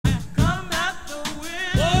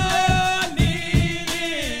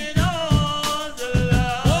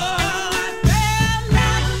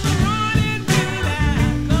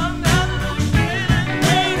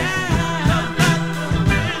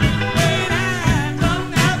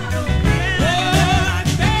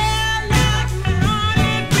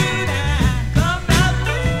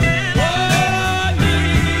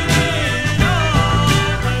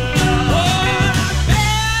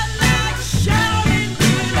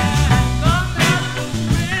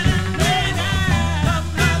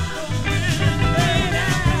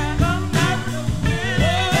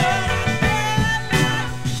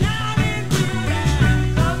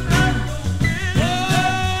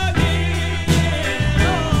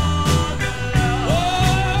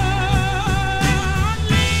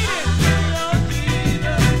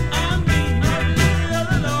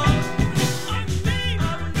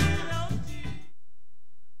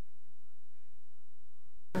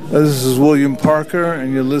This is William Parker,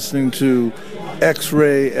 and you're listening to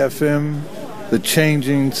X-Ray FM, The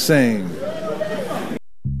Changing Sane.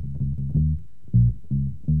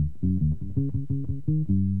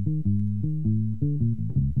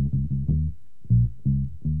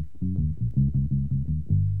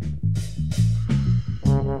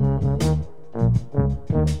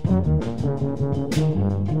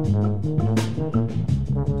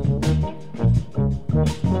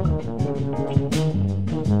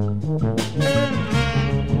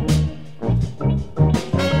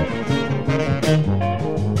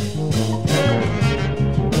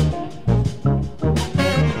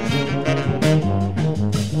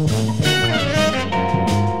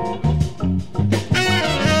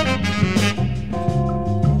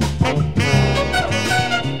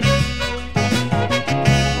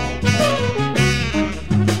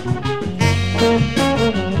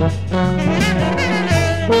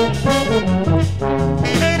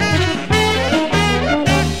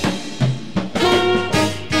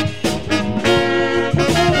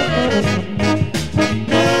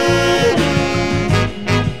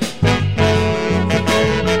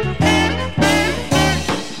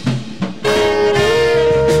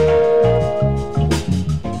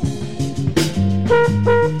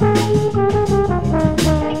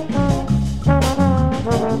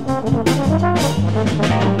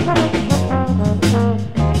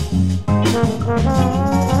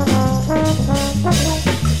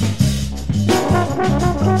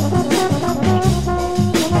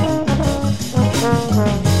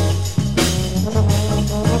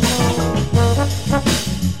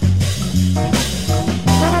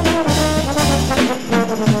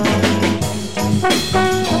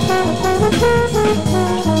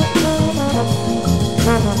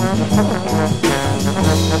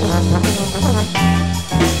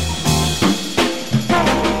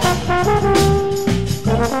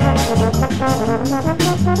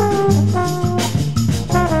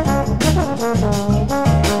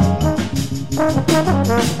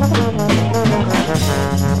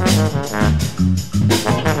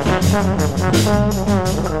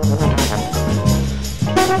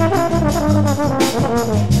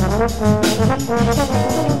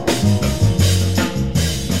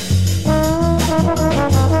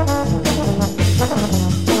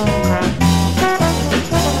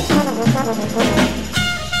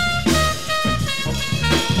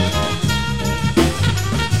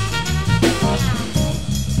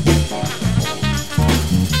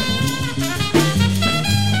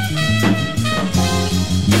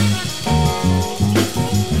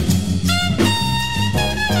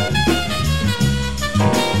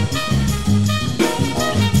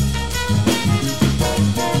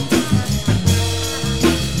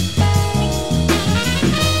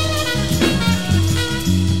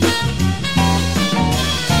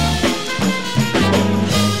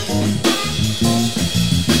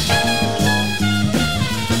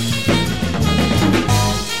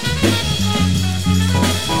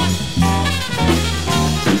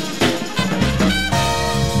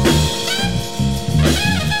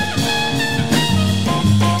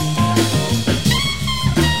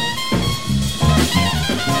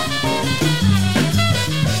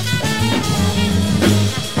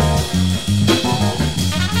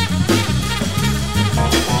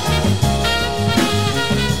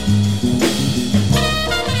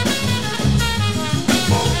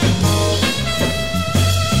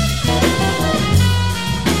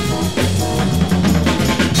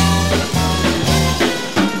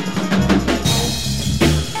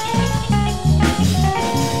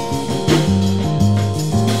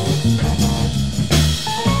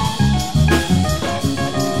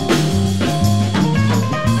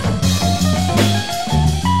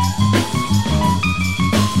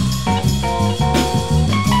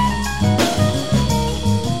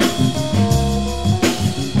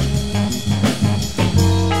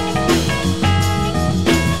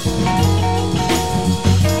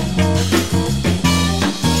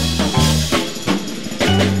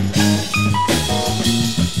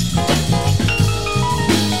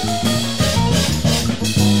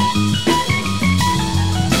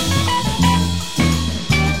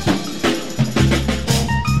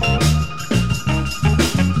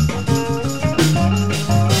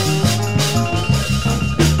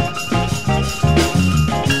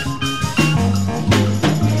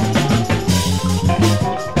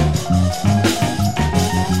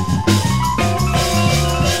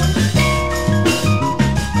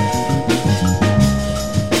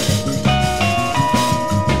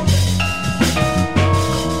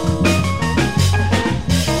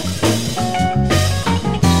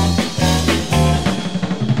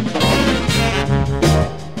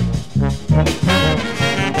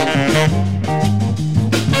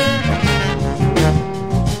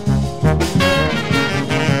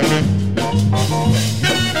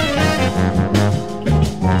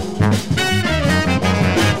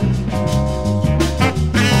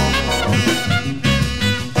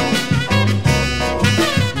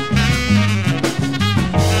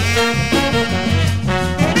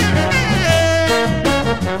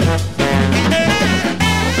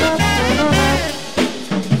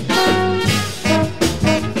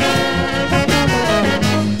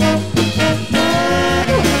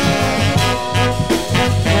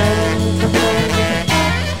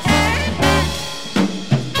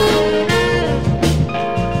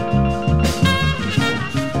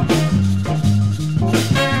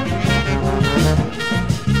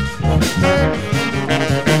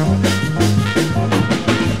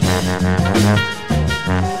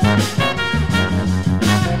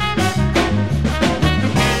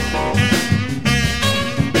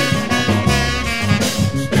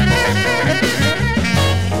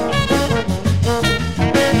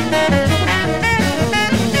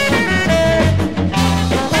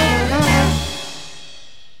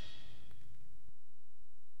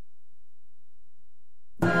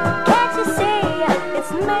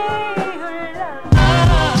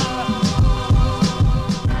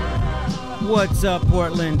 What's up,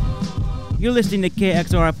 Portland? You're listening to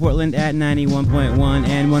KXR Portland at 91.1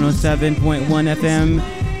 and 107.1 FM,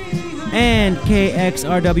 and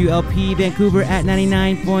KXRWLP Vancouver at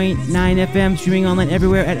 99.9 FM, streaming online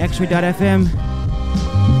everywhere at xray.fm.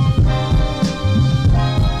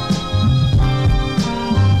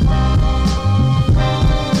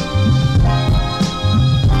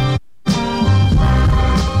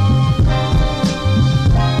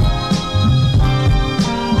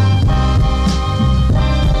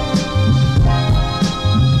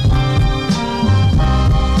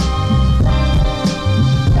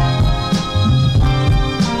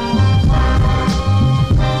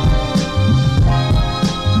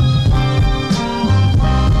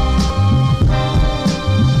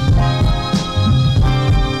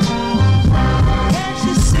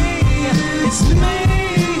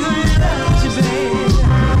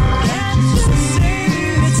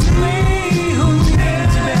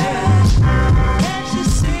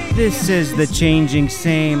 This is The Changing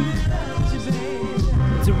Same.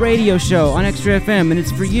 It's a radio show on Extra FM, and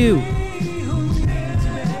it's for you.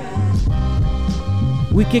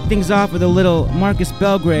 We kick things off with a little Marcus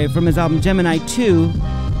Belgrave from his album Gemini 2.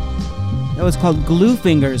 That was called Glue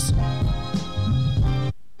Fingers.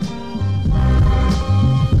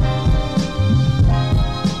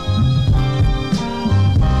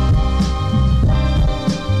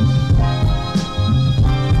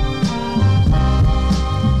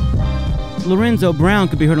 Lorenzo Brown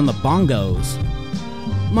could be heard on the bongos.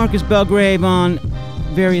 Marcus Belgrave on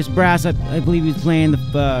various brass. I believe he's playing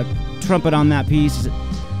the trumpet on that piece.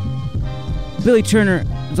 Billy Turner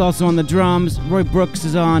is also on the drums. Roy Brooks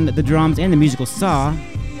is on the drums and the musical saw.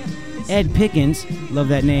 Ed Pickens, love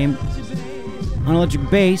that name, on electric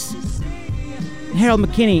bass. Harold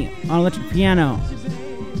McKinney on electric piano.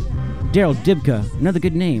 Daryl Dibka, another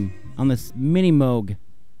good name, on this mini Moog.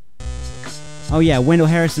 Oh yeah, Wendell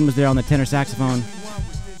Harrison was there on the tenor saxophone.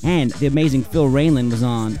 And the amazing Phil Rainland was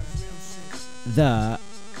on the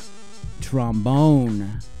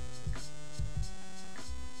trombone.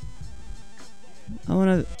 I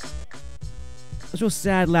was real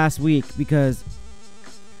sad last week because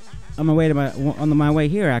on my way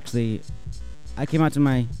here actually, I came out to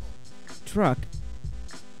my truck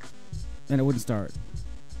and it wouldn't start.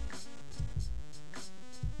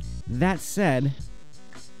 That said,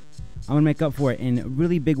 I'm going to make up for it in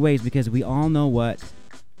really big ways because we all know what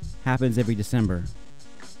happens every December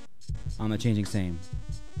on The Changing Same.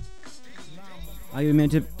 I'll give you a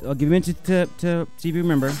minute to see if you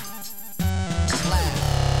remember.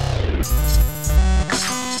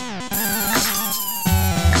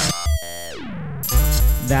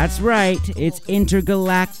 That's right, it's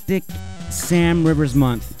Intergalactic Sam Rivers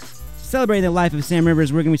Month. Celebrating the life of Sam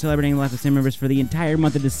Rivers, we're going to be celebrating the life of Sam Rivers for the entire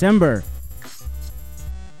month of December.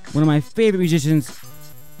 One of my favorite musicians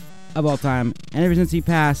of all time, and ever since he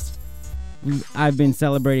passed, The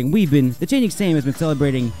Changing Same has been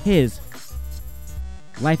celebrating his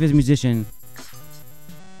life as a musician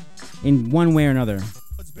in one way or another.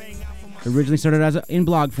 Originally started in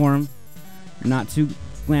blog form, not too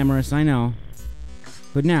glamorous, I know,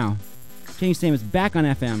 but now, Changing Same is back on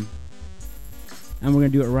FM, and we're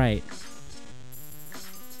going to do it right.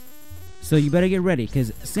 So you better get ready,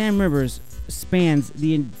 because Sam Rivers spans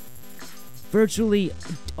virtually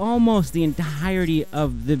almost the entirety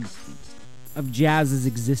of jazz's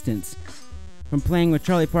existence, from playing with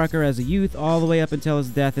Charlie Parker as a youth all the way up until his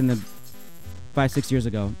death 5-6 years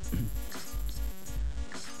ago.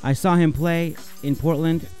 I saw him play in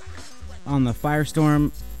Portland on the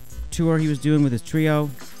Firestorm tour he was doing with his trio,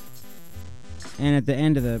 and at the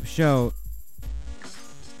end of the show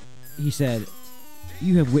he said,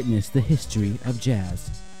 "You have witnessed the history of jazz."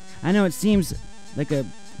 I know it seems like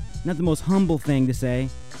not the most humble thing to say,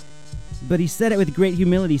 but he said it with great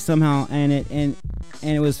humility somehow, and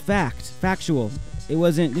it was factual. It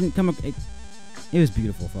was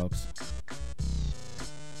beautiful, folks.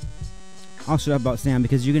 I'll shut up about Sam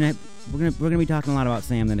because we're gonna be talking a lot about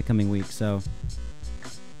Sam in the coming week. So,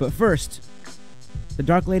 but first, the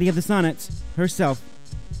Dark Lady of the Sonnets herself,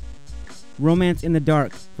 "Romance in the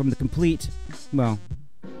Dark" from the complete. Well,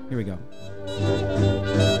 here we go.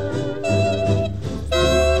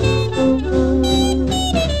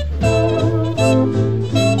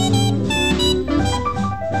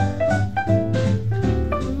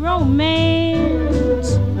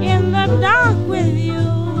 Romance in the dark with you.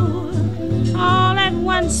 All at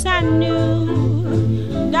once I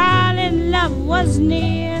knew, darling, love was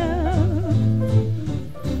near.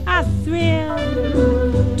 I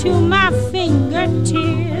thrilled to my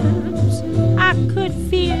fingertips. I could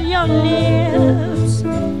feel your lips,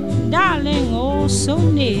 darling, oh so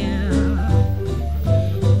near.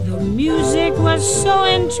 was so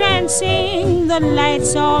entrancing, the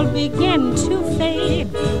lights all began to fade.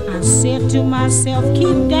 I said to myself,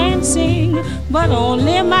 keep dancing, but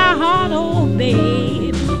only my heart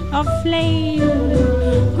obeyed. A flame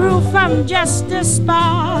grew from just a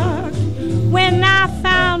spark when I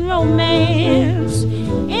found romance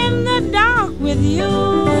in the dark with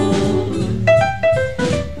you.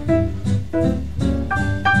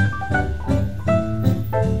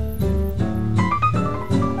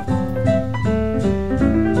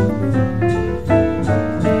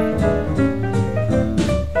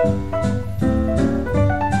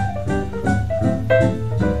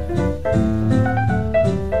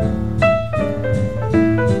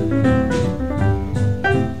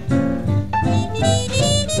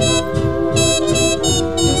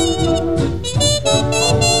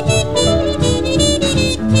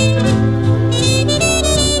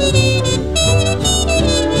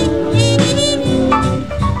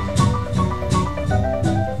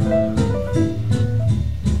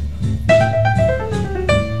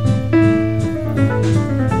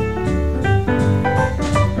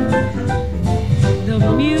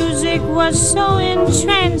 So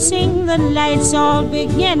entrancing, the lights all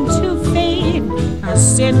began to fade. I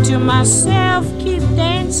said to myself, keep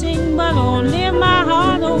dancing, but only my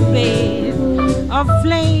heart obeyed. A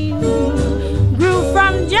flame grew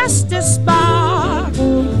from just a spark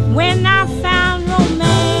when I found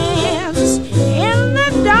romance in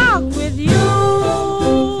the dark with you.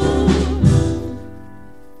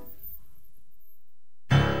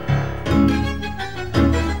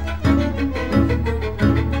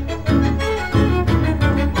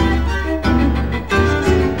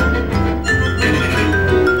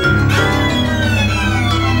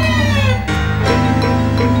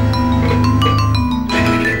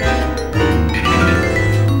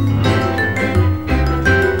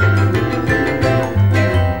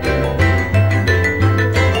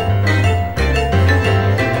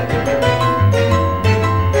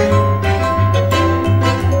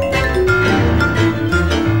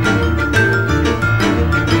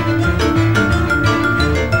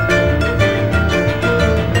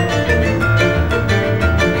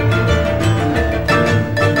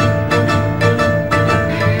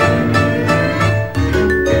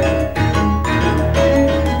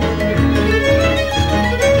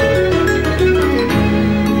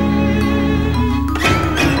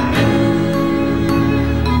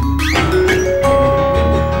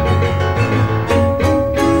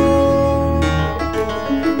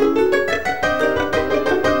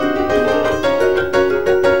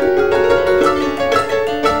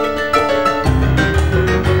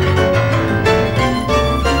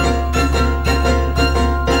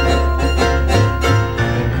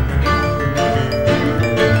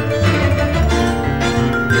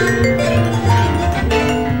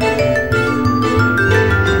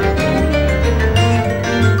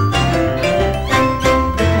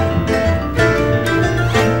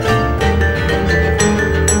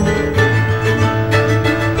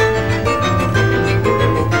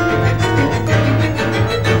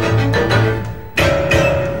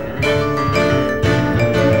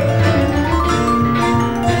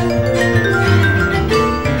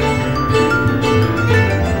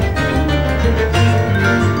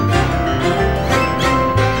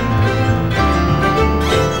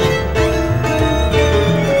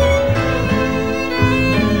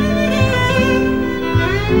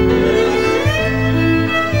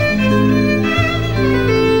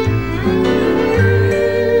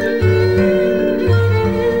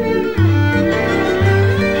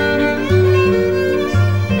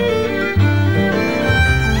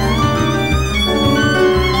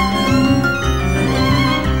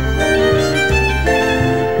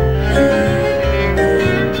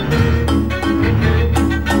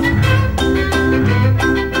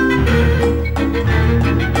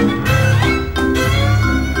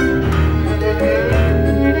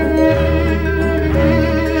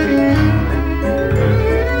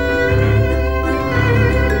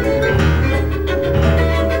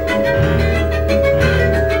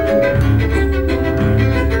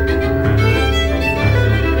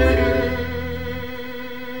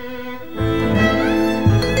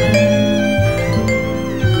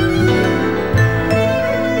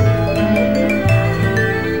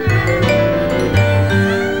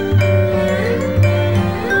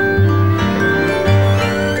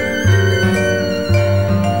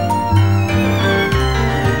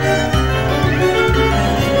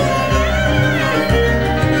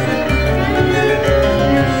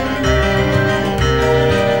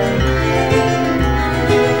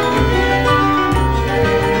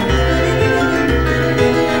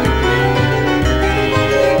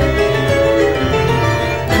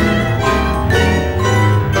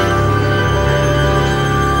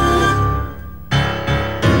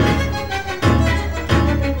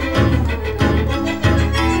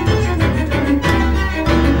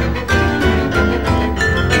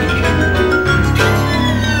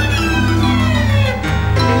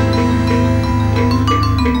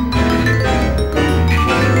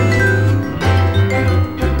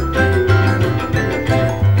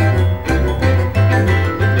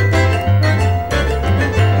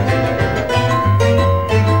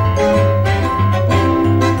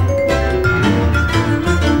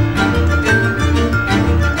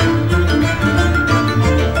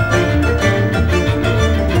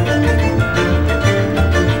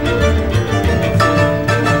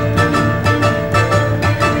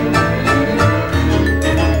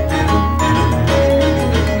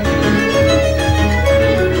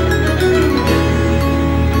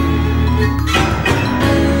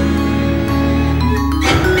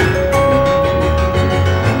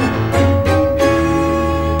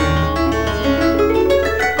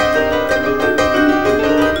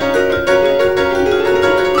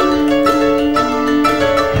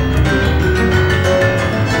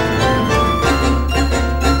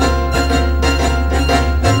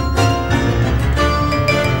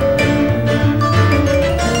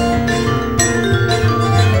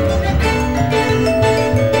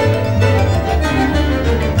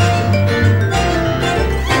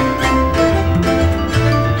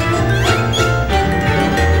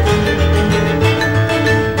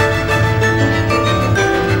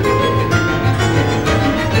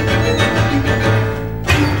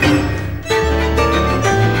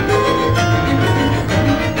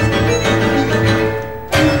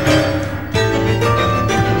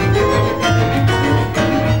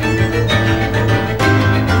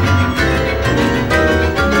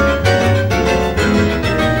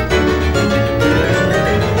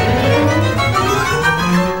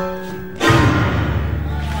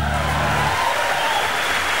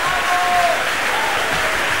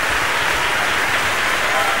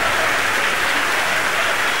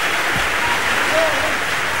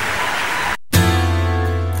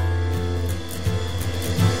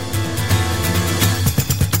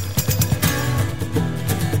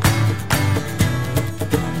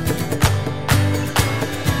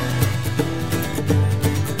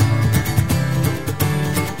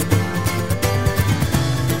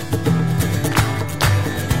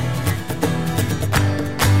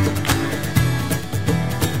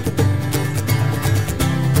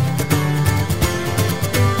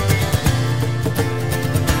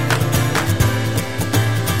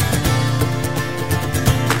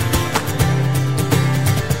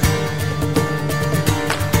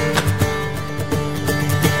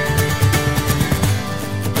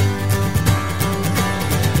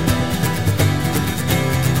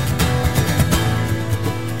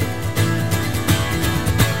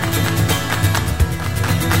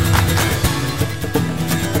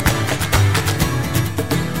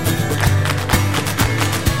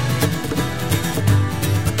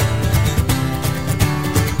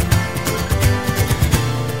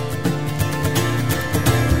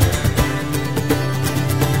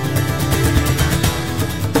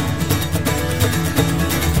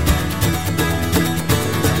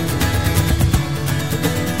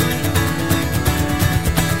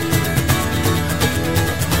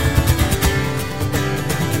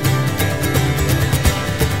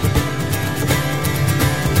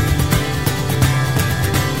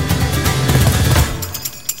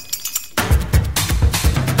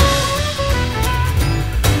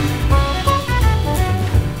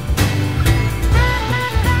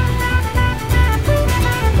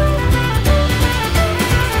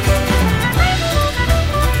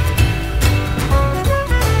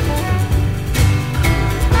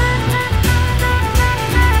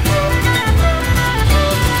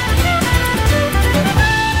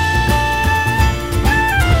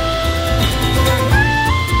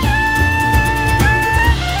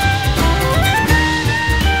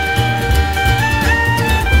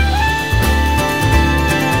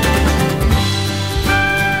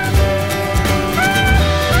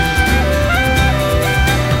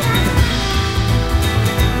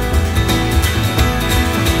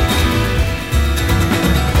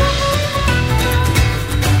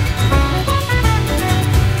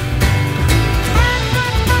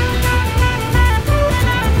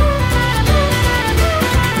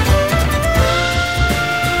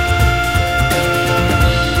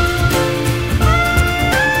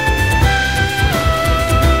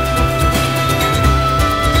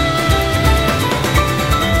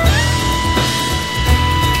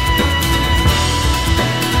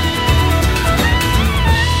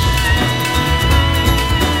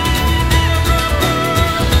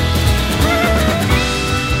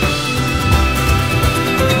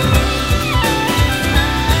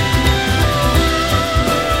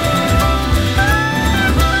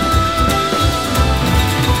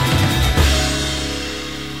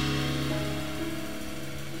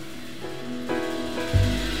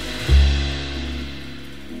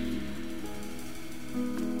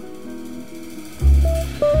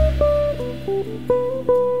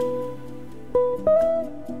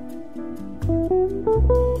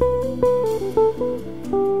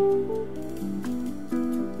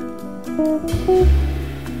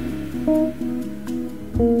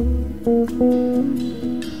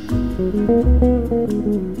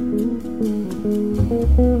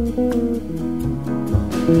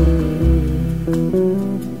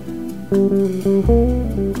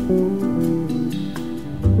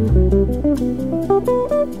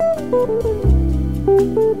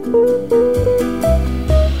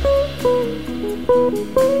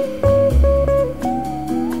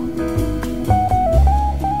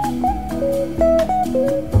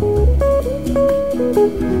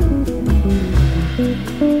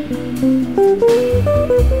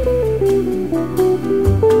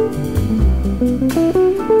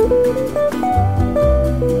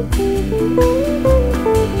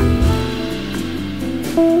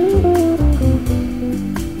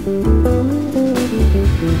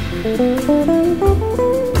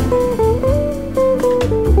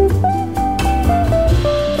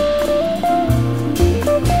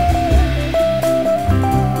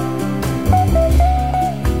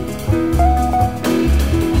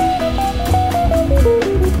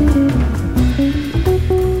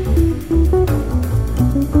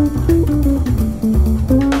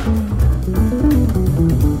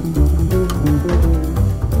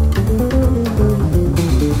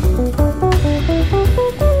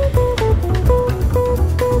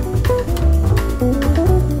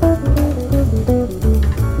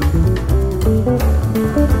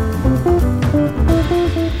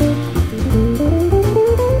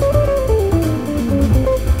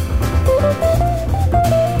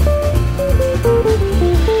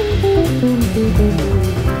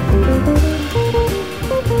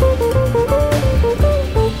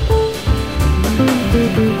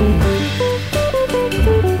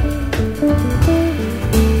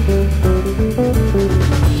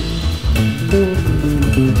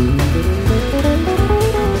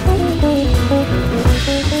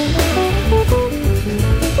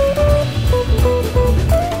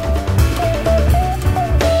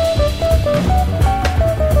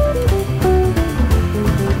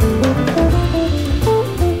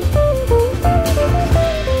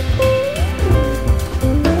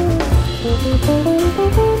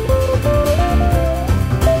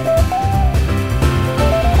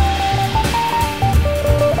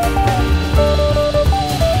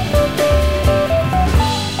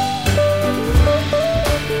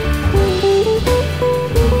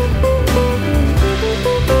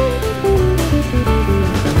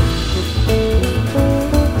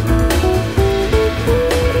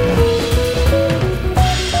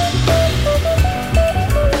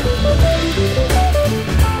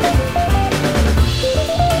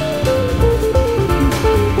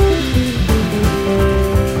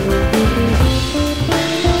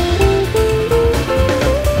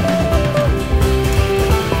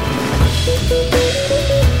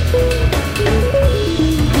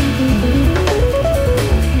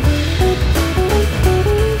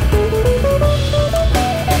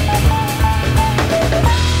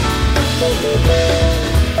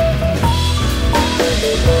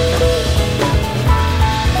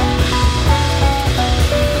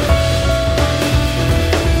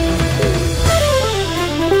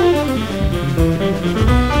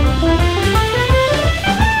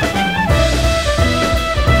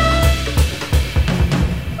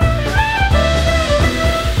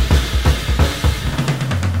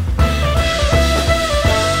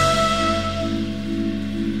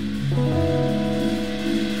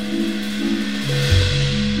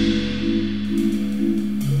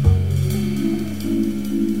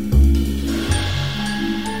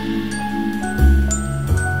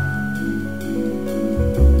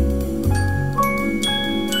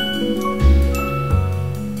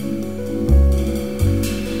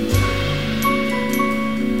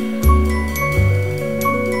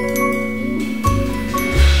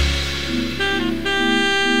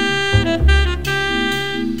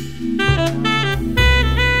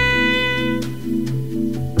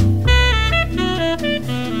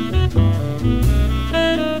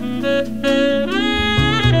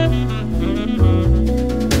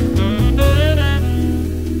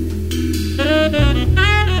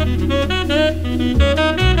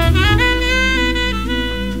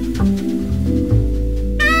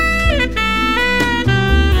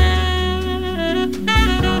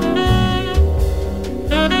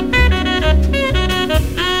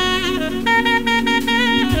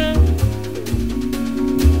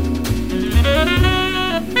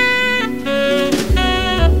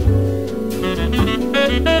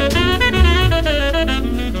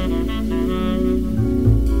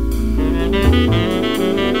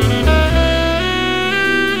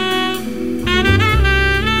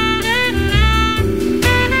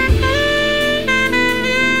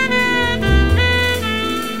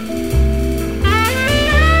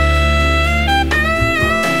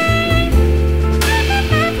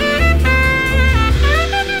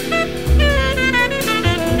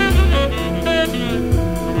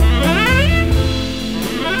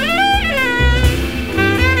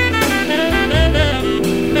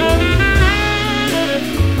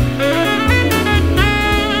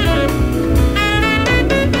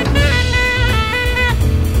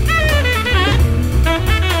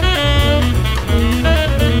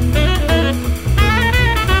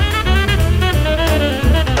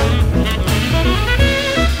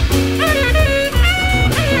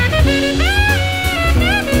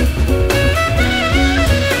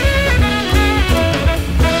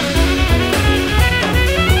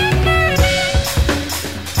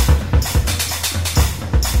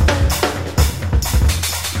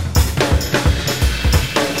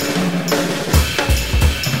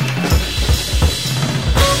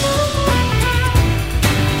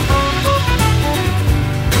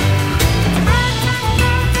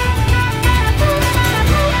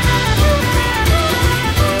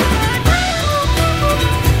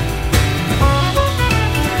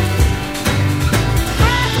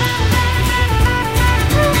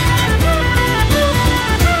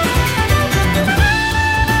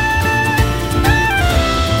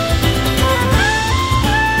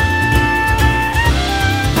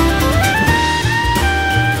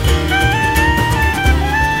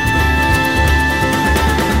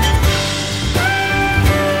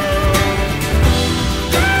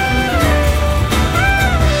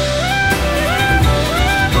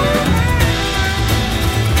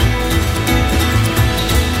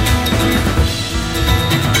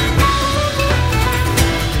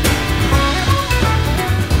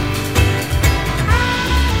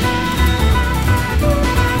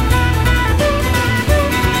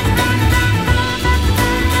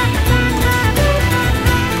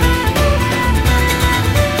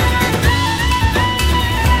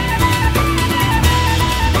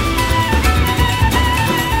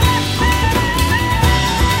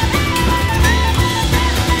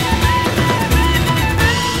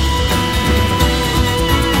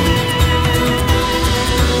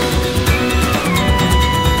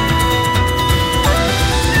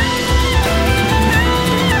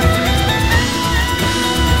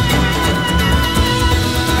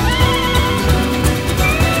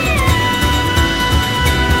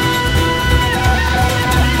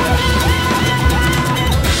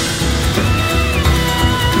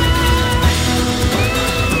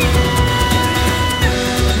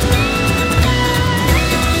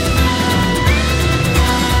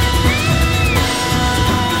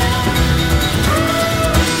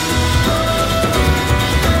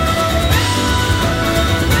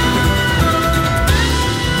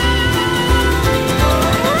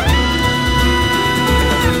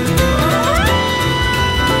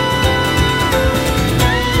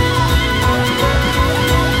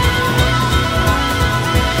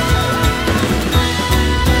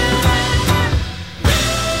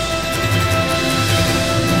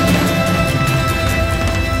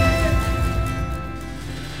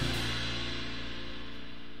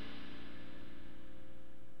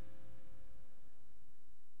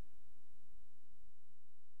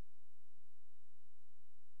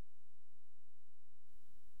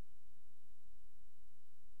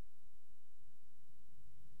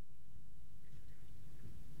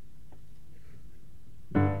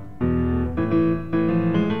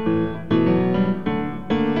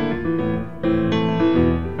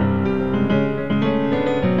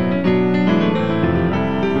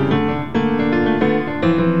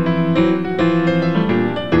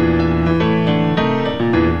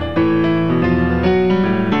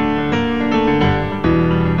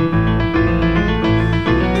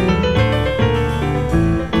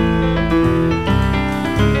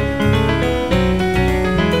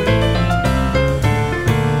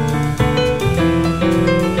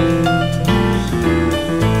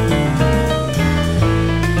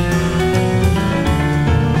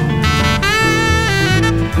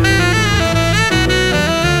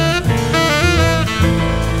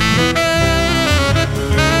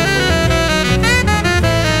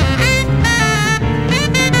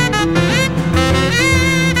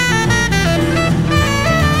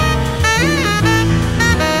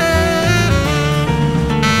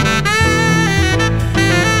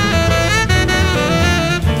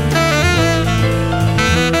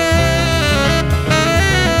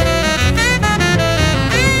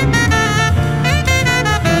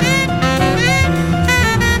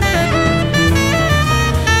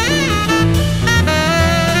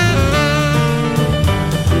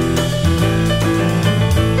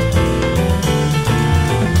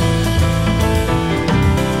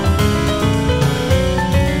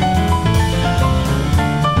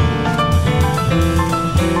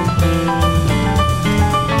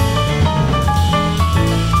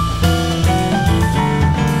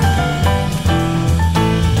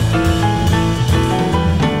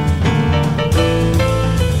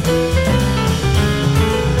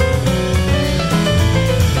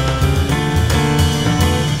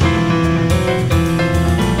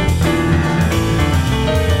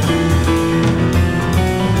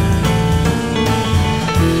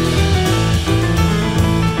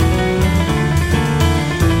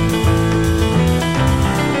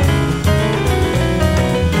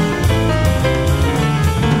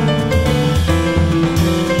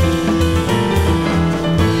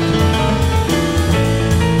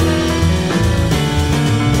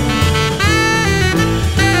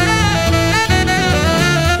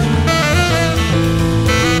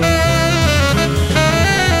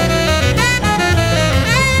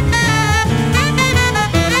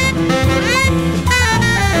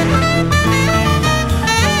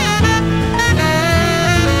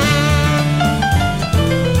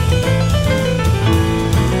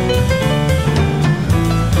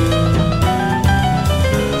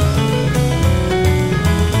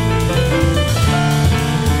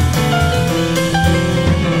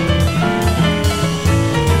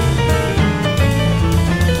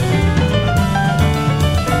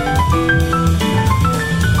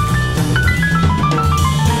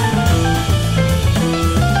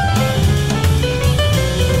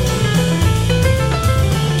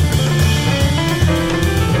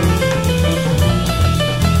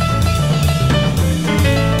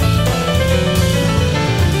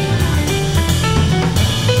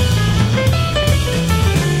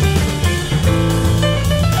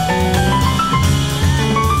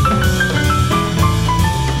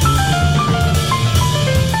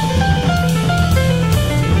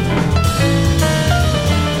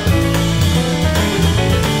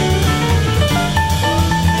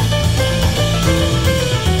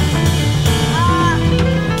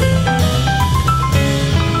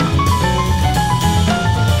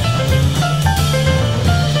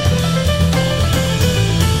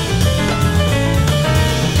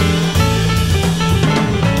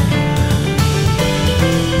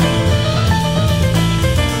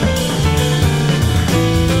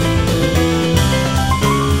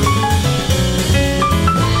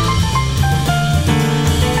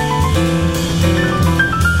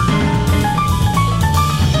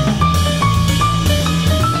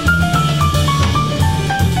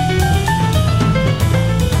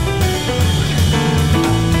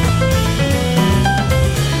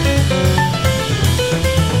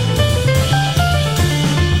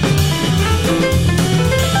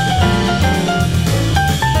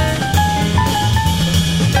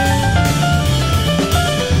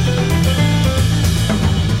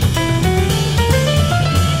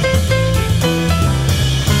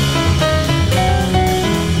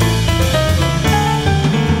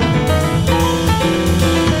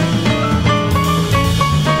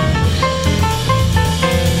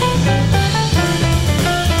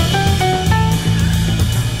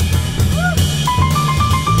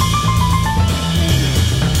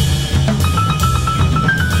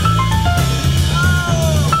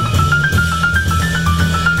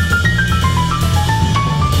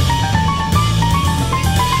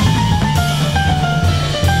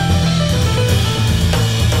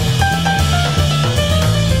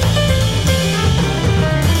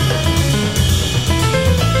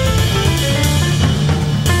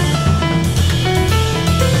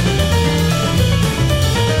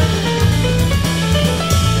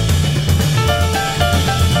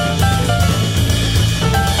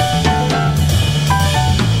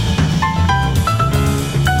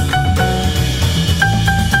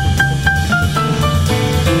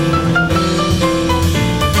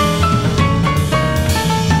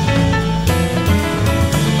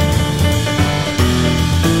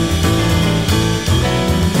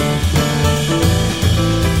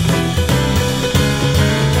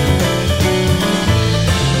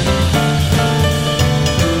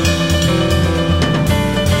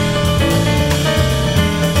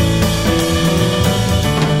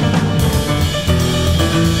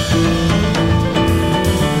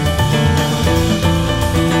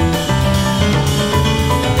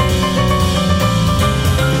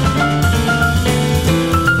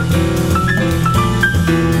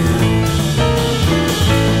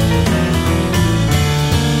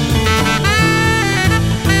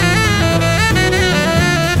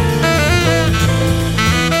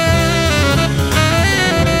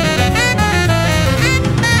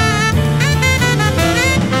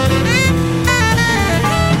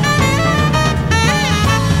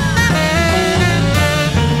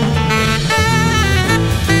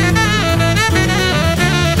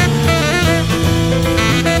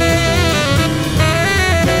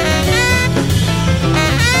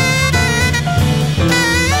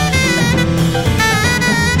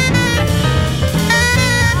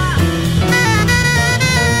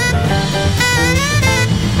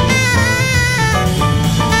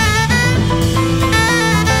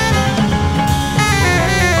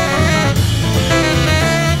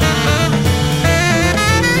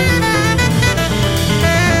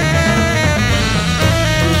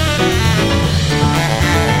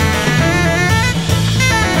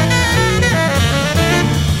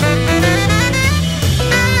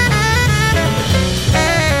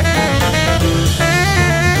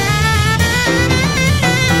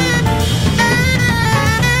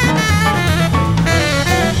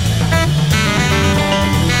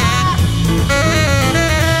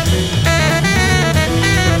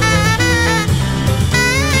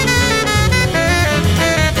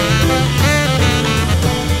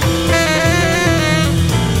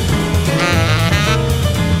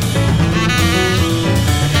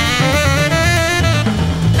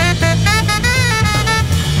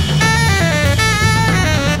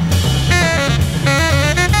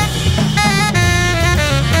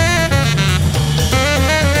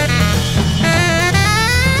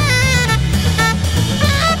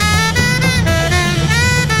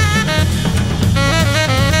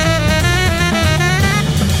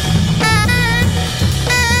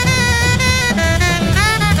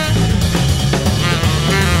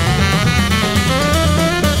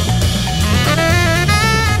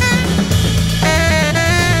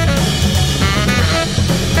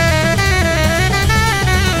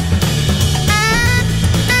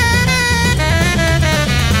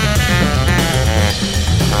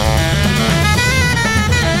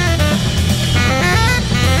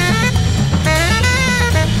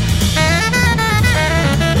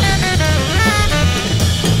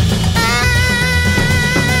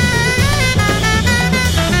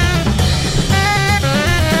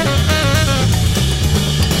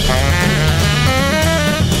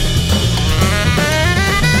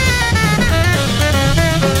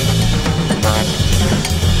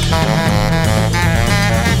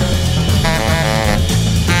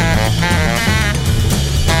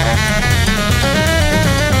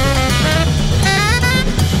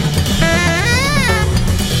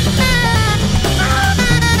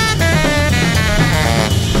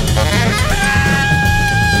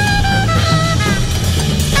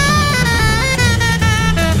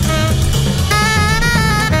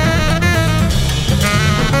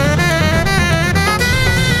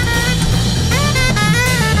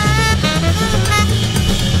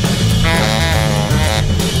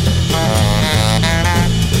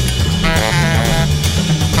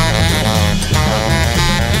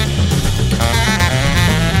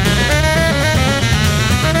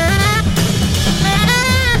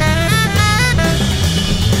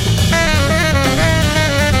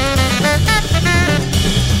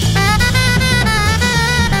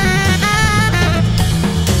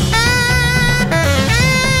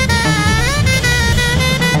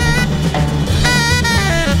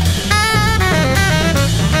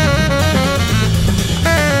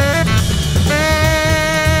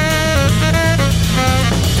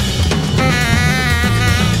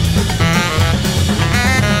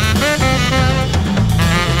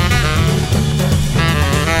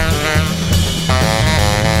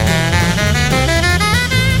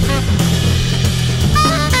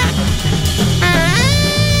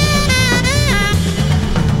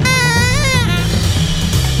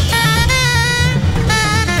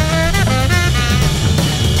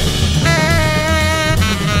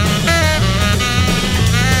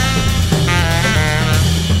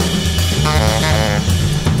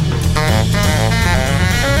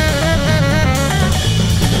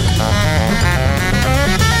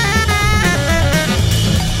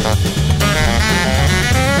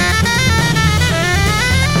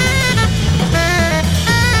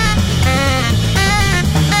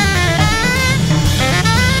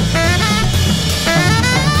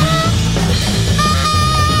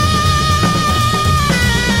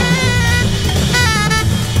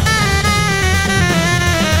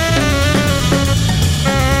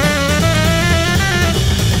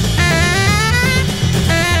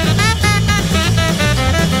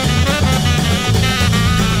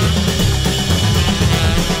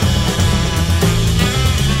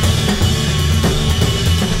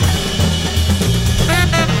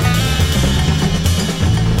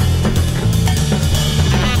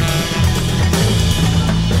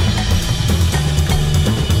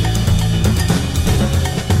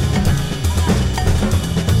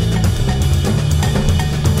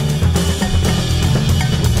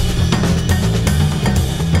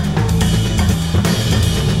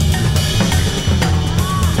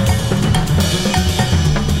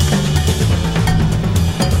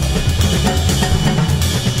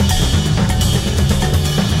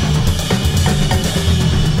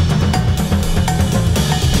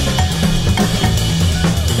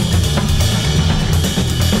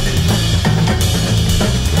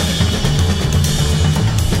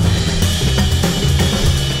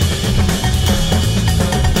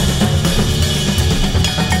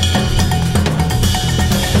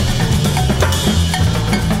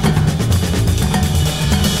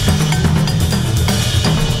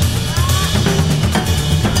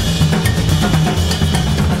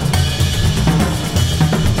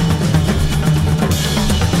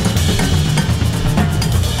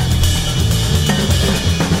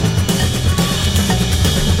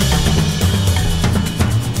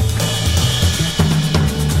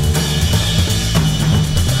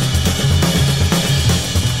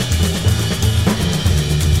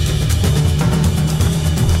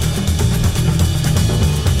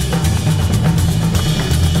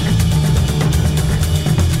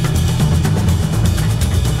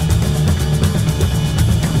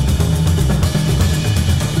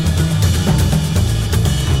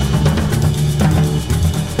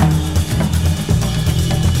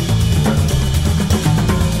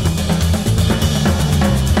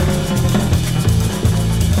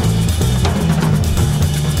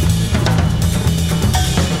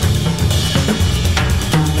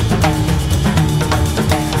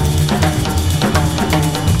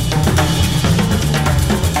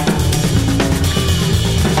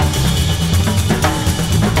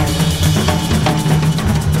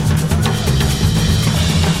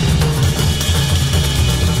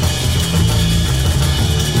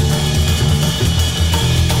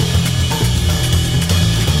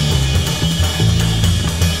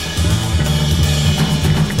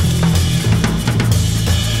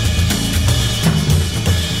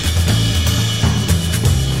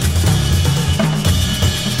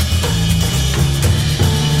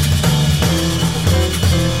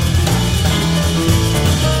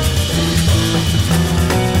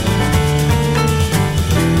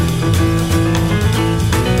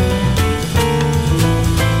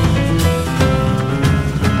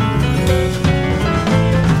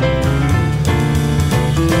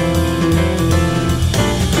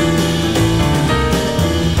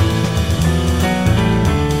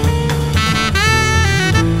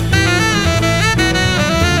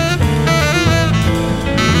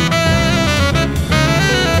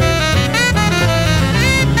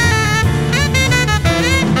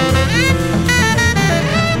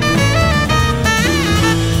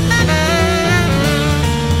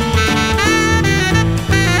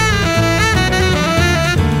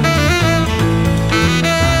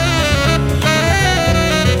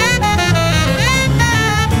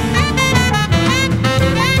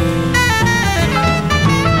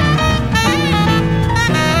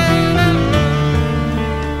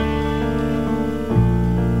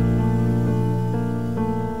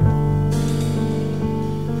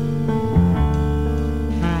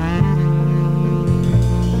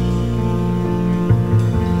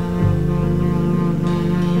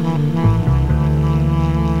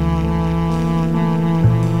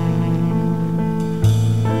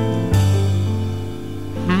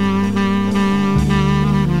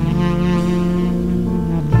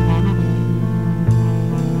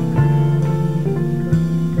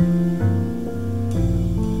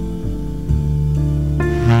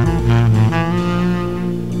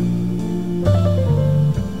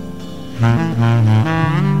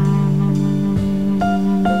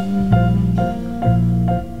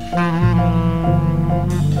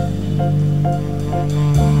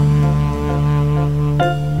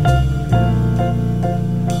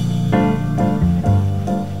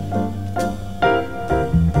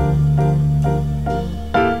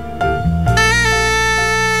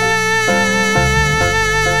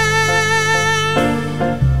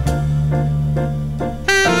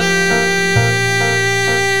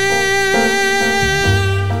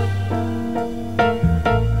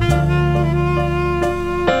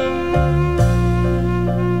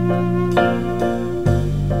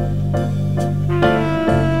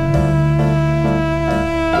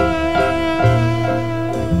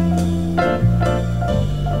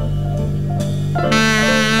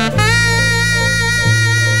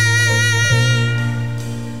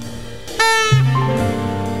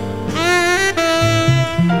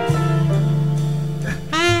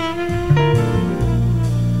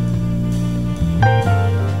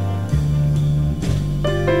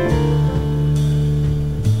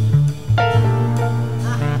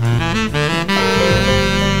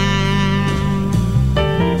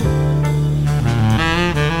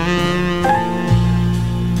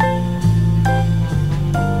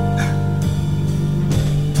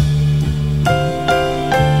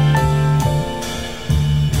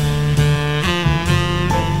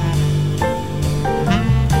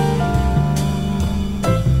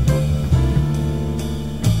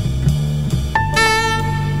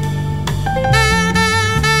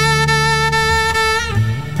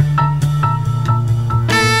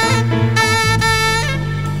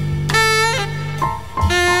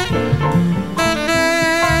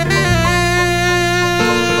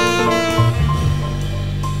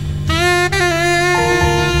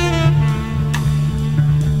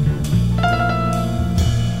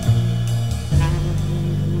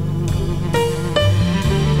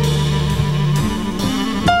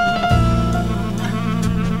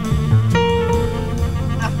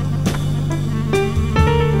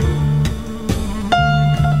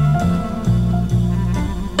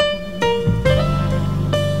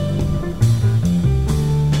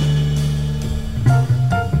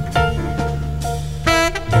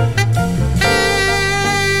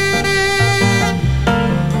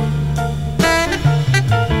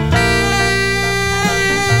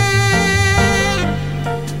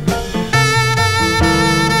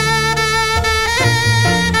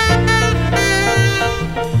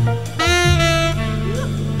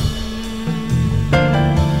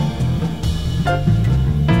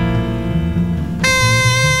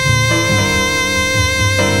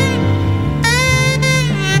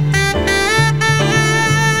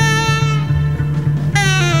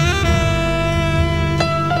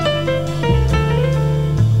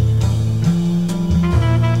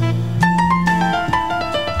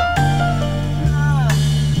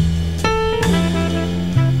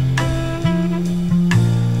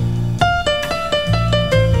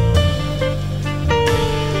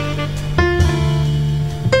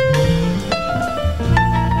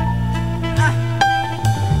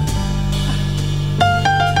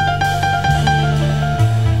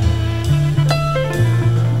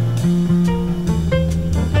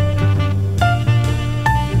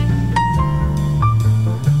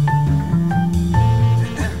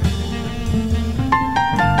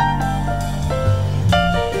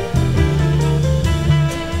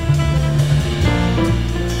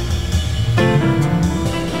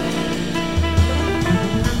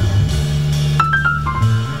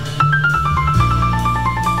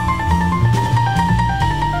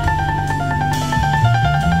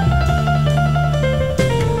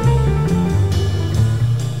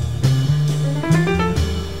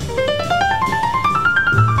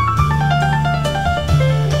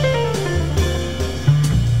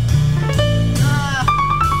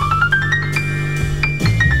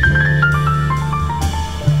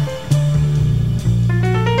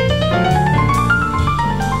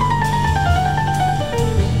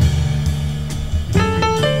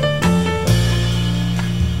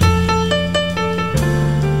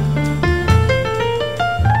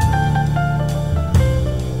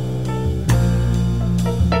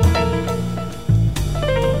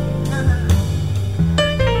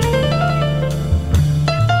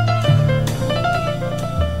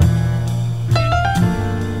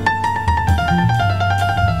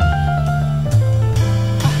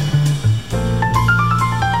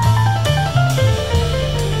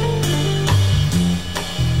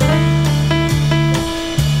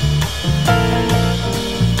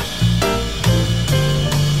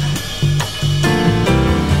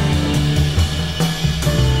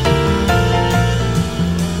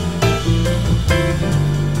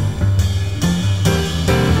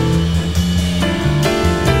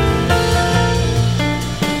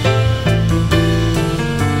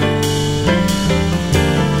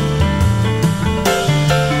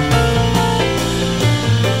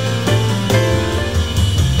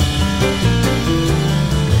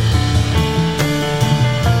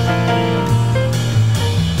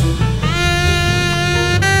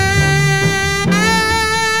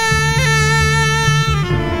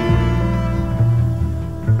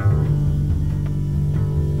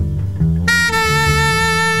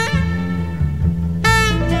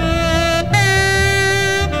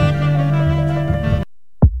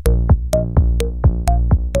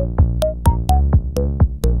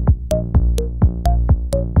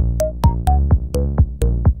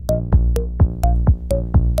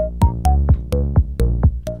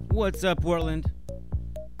 What's up, Portland?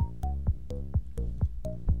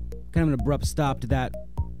 Kind of an abrupt stop to that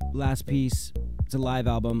last piece. It's a live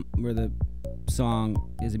album where the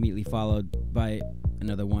song is immediately followed by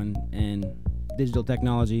another one, and digital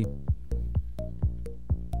technology,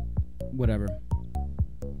 whatever.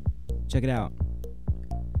 Check it out.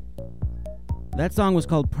 That song was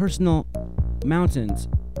called Personal Mountains,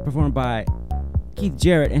 performed by Keith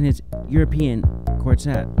Jarrett and his European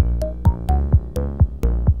Quartet.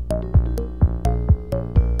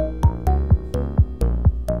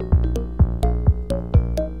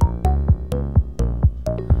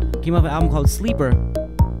 Came off an album called Sleeper, and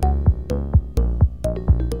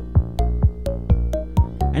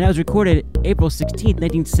that was recorded April 16th,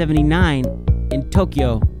 1979 in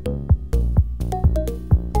Tokyo.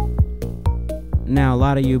 Now, a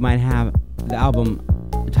lot of you might have the album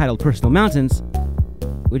titled Personal Mountains,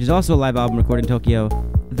 which is also a live album recorded in Tokyo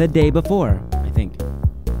the day before, I think.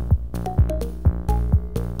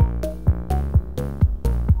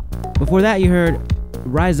 Before that, you heard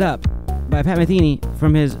Rise Up by Pat Metheny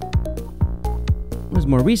from his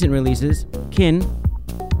more recent releases, Kin.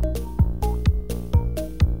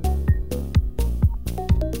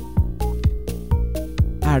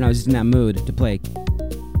 I don't know, I was just in that mood to play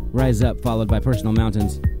Rise Up followed by Personal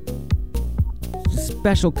Mountains. It's a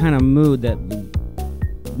special kind of mood that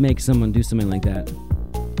makes someone do something like that.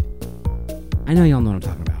 I know y'all know what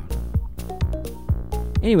I'm talking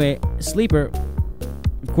about. Anyway, Sleeper,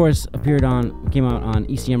 of course, came out on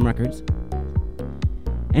ECM Records.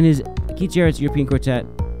 And his Keith Jarrett's European Quartet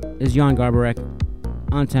is Jan Garbarek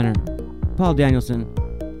on tenor, Paul Danielson,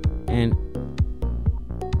 and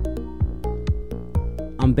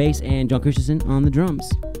on bass, and John Christensen on the drums.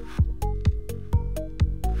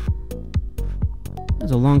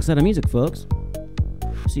 That's a long set of music, folks.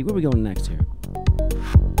 Let's see, where are we going next here?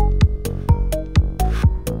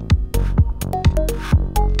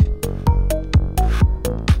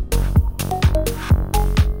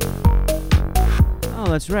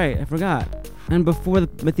 Oh, that's right, I forgot. And before the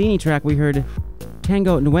Metheny track, we heard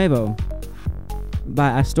Tango Nuevo by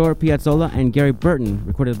Astor Piazzolla and Gary Burton,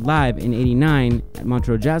 recorded live in '89 at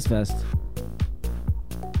Montreux Jazz Fest.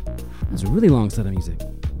 That's a really long set of music.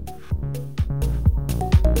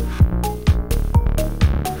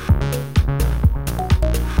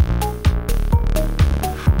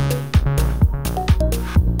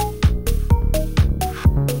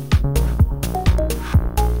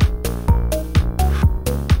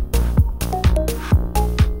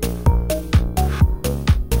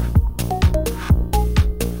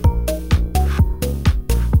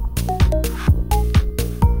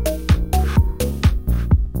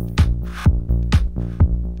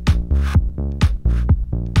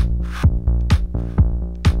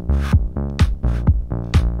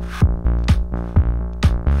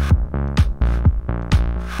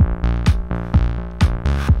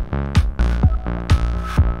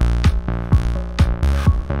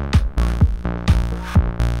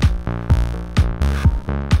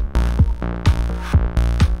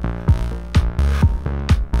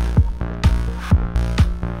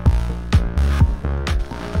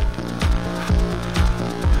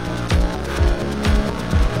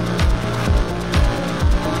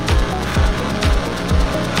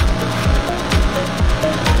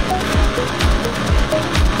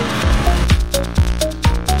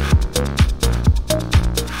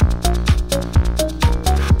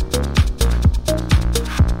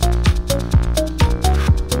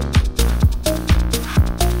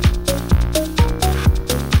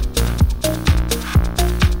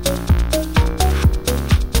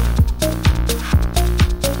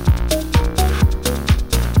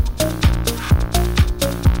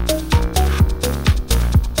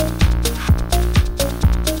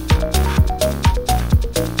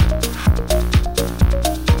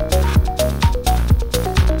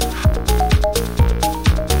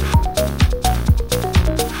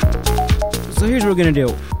 We're gonna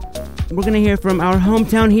do. We're gonna hear from our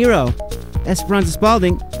hometown hero, Esperanza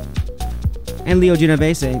Spalding, and Leo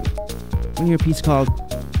Genovese. We're gonna hear a piece called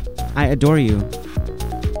I Adore You.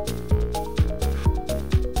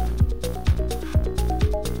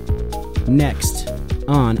 Next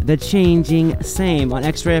on The Changing Same on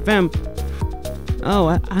X-Ray FM. Oh,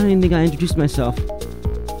 I don't even think I introduced myself.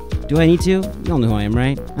 Do I need to? Y'all know who I am,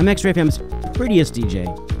 right? I'm X-Ray FM's prettiest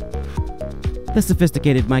DJ. The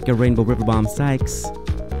sophisticated Micah Rainbow Riverbomb Sykes.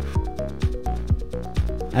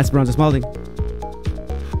 Esperanza Spalding.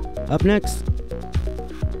 Up next.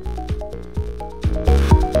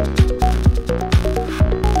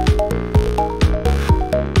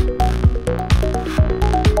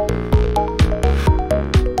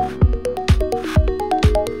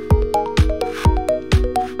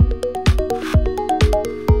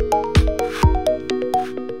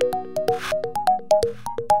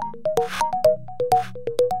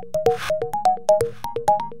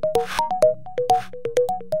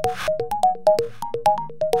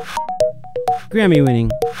 Grammy-winning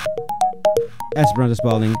Esperanza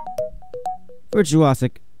Spalding,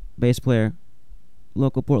 virtuosic bass player,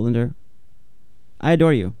 local Portlander. I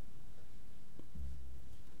adore you.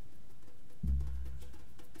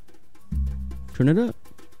 Turn it up.